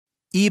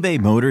eBay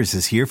Motors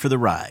is here for the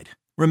ride.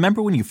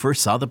 Remember when you first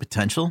saw the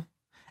potential?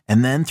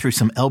 And then through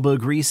some elbow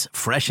grease,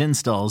 fresh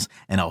installs,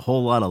 and a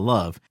whole lot of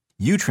love,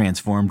 you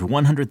transformed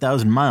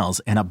 100,000 miles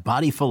and a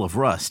body full of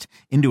rust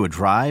into a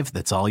drive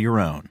that's all your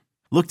own.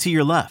 Look to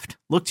your left.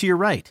 Look to your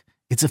right.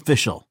 It's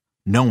official.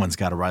 No one's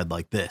got a ride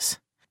like this.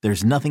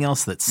 There's nothing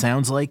else that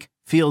sounds like,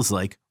 feels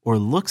like, or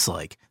looks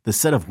like the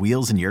set of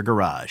wheels in your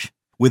garage.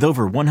 With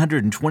over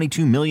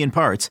 122 million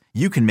parts,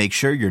 you can make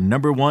sure your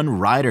number one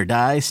ride or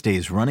die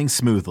stays running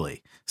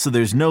smoothly. So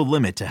there's no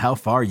limit to how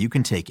far you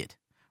can take it.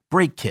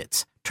 Brake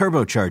kits,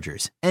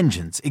 turbochargers,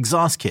 engines,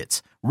 exhaust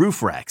kits,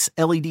 roof racks,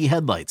 LED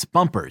headlights,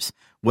 bumpers,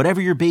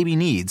 whatever your baby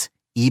needs,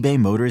 eBay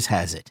Motors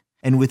has it.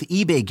 And with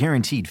eBay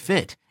Guaranteed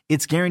Fit,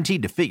 it's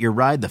guaranteed to fit your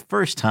ride the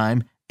first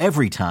time,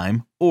 every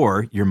time,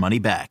 or your money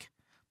back.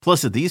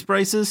 Plus at these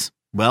prices,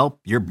 well,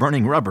 you're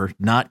burning rubber,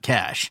 not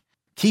cash.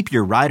 Keep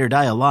your ride or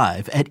die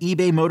alive at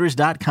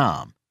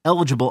ebaymotors.com.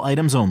 Eligible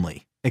items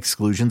only.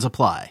 Exclusions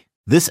apply.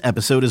 This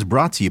episode is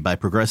brought to you by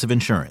Progressive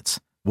Insurance.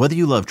 Whether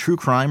you love true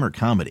crime or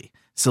comedy,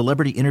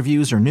 celebrity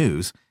interviews or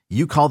news,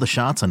 you call the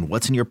shots on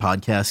what's in your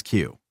podcast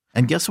queue.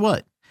 And guess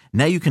what?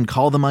 Now you can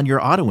call them on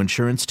your auto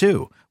insurance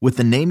too with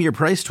the Name Your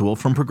Price tool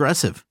from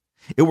Progressive.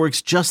 It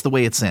works just the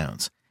way it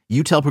sounds.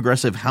 You tell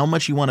Progressive how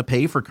much you want to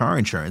pay for car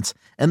insurance,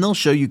 and they'll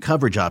show you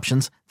coverage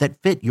options that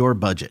fit your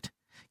budget.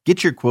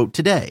 Get your quote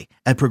today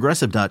at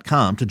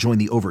Progressive.com to join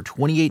the over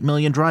 28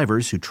 million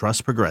drivers who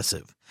trust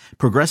Progressive.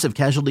 Progressive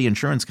Casualty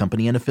Insurance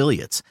Company and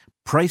Affiliates.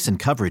 Price and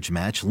coverage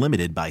match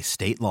limited by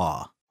state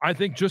law. I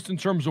think just in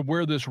terms of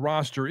where this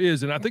roster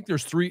is, and I think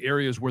there's three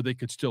areas where they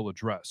could still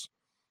address.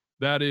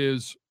 That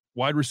is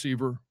wide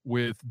receiver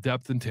with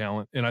depth and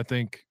talent, and I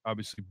think,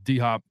 obviously,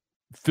 D-Hop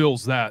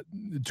fills that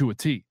to a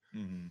T.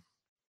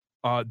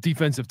 Mm-hmm.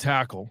 Defensive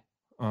tackle.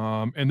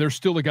 And there's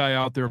still a guy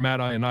out there, Matt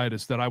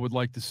Ioannidis, that I would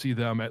like to see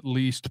them at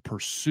least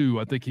pursue.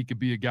 I think he could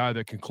be a guy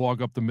that can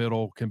clog up the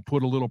middle, can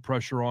put a little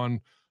pressure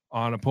on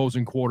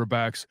opposing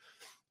quarterbacks.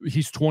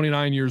 He's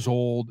 29 years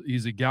old.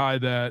 He's a guy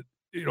that,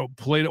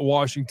 played at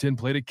Washington,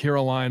 played at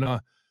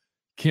Carolina,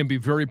 can be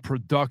very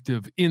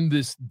productive in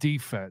this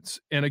defense.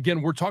 And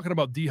again, we're talking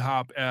about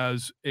D-Hop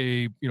as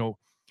a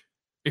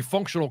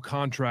functional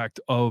contract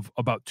of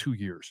about 2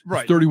 years.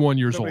 Right. He's 31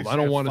 years old. I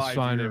don't want to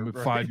sign him a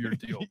 5-year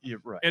deal. Yeah,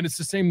 right. And it's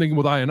the same thing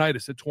with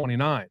Ioannidis at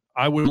 29.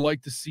 I would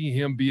like to see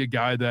him be a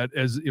guy that,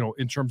 as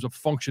in terms of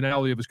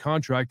functionality of his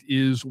contract,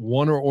 is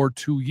 1 or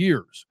 2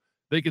 years.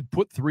 They could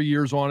put 3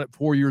 years on it,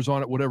 4 years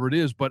on it, whatever it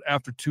is. But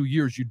after 2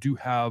 years, you do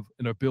have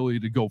an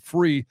ability to go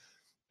free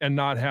and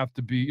not have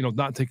to be,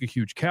 not take a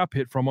huge cap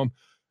hit from him.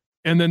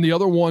 And then the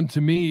other one to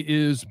me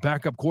is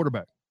backup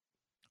quarterback.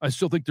 I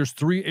still think there's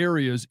three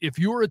areas. If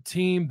you're a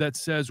team that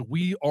says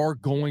we are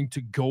going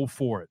to go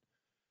for it,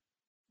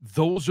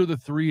 those are the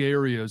three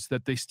areas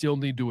that they still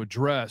need to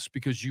address,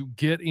 because you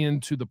get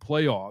into the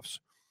playoffs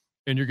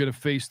and you're going to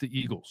face the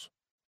Eagles,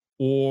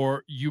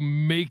 or you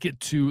make it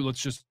to, let's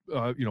just,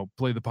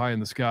 play the pie in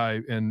the sky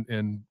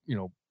and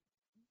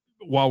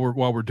while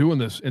we're doing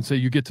this, and say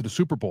you get to the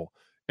Super Bowl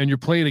and you're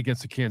playing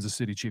against the Kansas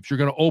City Chiefs. You're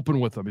going to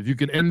open with them. If you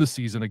can end the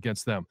season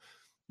against them,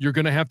 you're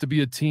going to have to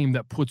be a team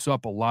that puts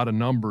up a lot of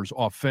numbers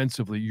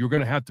offensively. You're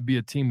going to have to be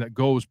a team that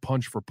goes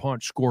punch for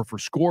punch, score for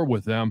score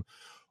with them,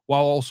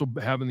 while also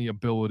having the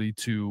ability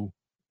to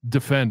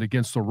defend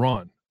against the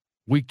run.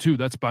 Week 2,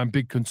 that's my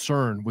big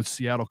concern with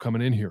Seattle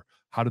coming in here.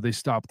 How do they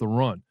stop the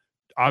run?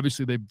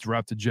 Obviously, they've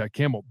drafted Jack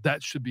Campbell.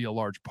 That should be a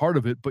large part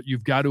of it, but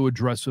you've got to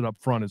address it up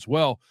front as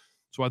well.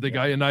 So I think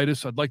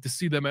Ioannidis, I'd like to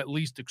see them at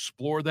least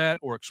explore that,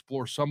 or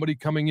explore somebody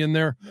coming in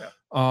there. Yeah.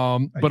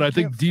 But I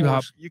think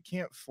D-Hop, you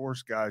can't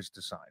force guys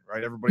to sign,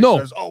 right? Everybody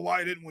says, "Oh,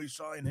 why didn't we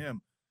sign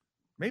him?"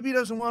 Maybe he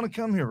doesn't want to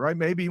come here, right?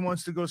 Maybe he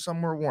wants to go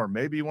somewhere warm.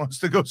 Maybe he wants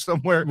to go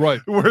somewhere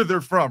where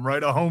they're from,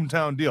 right? A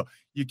hometown deal.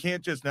 You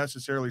can't just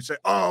necessarily say,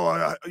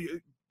 "Oh,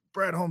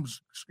 Brad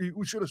Holmes,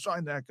 we should have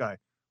signed that guy."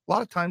 A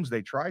lot of times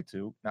they try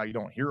to. Now you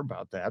don't hear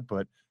about that,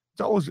 but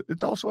it's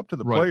also up to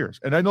the players.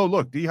 And I know,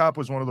 look, D-Hop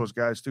was one of those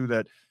guys too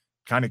that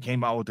kind of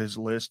came out with his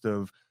list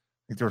of,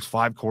 I think there's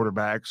 5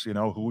 quarterbacks,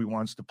 who he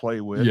wants to play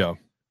with. Yeah.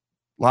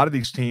 A lot of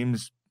these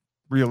teams,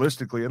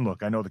 realistically, and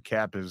look, I know the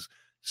cap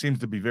seems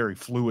to be very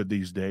fluid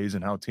these days,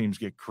 and how teams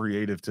get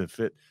creative to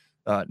fit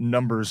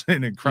numbers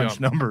in and crunch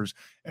numbers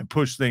and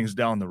push things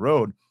down the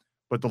road.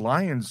 But the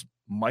Lions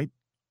might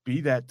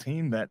be that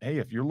team that, hey,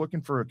 if you're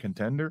looking for a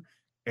contender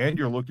and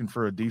you're looking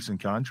for a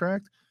decent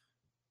contract,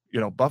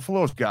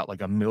 Buffalo's got like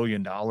 $1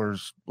 million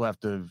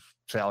left of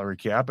salary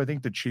cap. I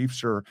think the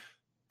Chiefs are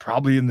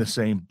probably in the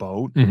same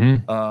boat,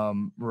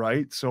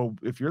 right? So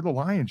if you're the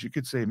Lions, you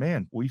could say,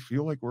 man, we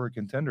feel like we're a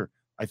contender.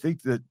 I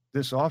think that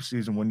this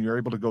offseason, when you're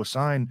able to go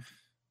sign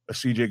a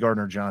C.J.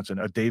 Gardner-Johnson,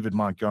 a David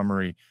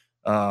Montgomery,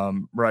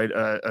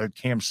 a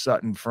Cam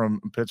Sutton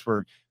from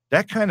Pittsburgh,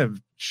 that kind of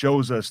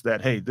shows us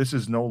that, hey, this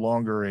is no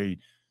longer a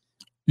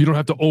you don't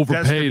have to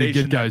overpay to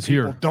get guys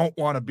here. Don't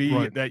want to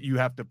be that you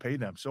have to pay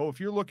them. So if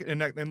you're looking,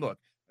 and look,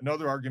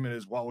 another argument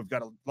is, well, we've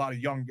got a lot of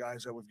young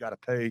guys that we've got to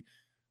pay,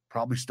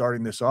 probably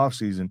starting this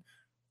offseason.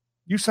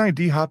 You signed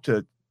D-Hop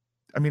to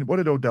I mean, what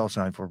did Odell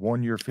sign for?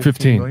 1 year,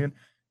 $15 million?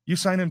 You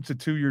sign him to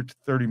 2 year,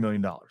 $30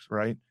 million,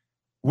 right?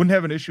 Wouldn't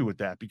have an issue with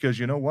that because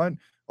you know what?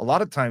 A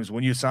lot of times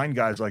when you sign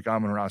guys like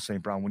Amon-Ra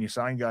St. Brown, when you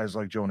sign guys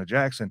like Jonah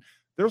Jackson,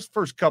 those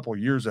first couple of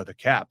years of the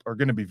cap are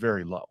going to be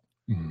very low.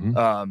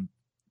 Mm-hmm.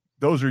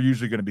 Those are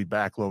usually going to be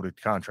backloaded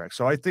contracts.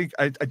 So I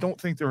don't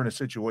think they're in a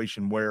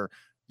situation where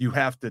you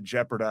have to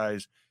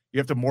jeopardize, you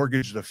have to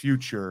mortgage the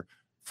future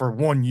for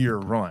 1 year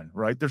run,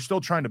 right? They're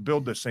still trying to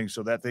build this thing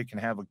so that they can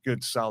have a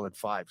good solid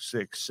 5,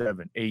 6,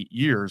 7, 8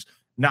 years,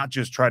 not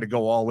just try to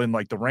go all in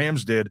like the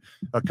Rams did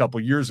a couple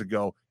years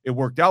ago. It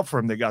worked out for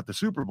them. They got the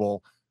Super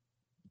Bowl,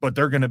 but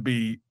they're going to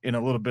be in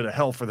a little bit of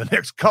hell for the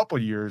next couple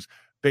of years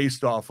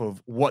based off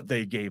of what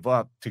they gave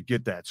up to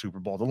get that Super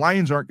Bowl. The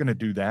Lions aren't going to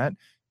do that.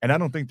 And I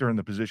don't think they're in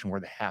the position where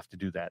they have to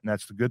do that. And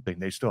that's the good thing.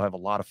 They still have a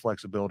lot of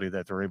flexibility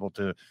that they're able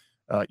to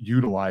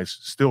utilize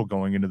still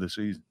going into the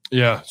season.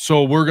 Yeah.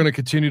 So we're going to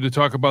continue to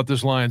talk about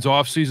this Lions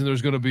offseason.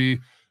 There's going to be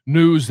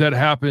news that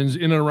happens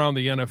in and around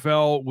the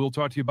NFL. We'll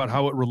talk to you about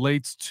how it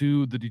relates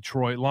to the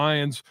Detroit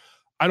Lions.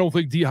 I don't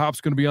think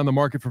D-Hop's going to be on the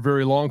market for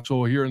very long.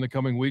 So here in the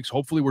coming weeks,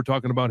 hopefully we're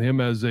talking about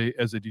him as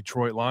a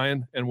Detroit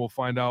Lion, and we'll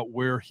find out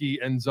where he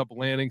ends up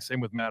landing. Same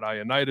with Matt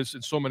Ioannidis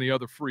and so many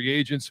other free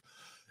agents.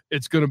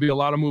 It's going to be a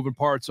lot of moving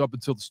parts up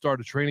until the start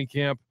of training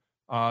camp.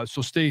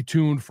 So stay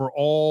tuned for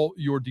all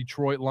your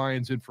Detroit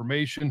Lions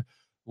information.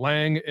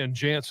 Lang and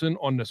Jansen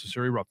on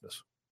Necessary Roughness.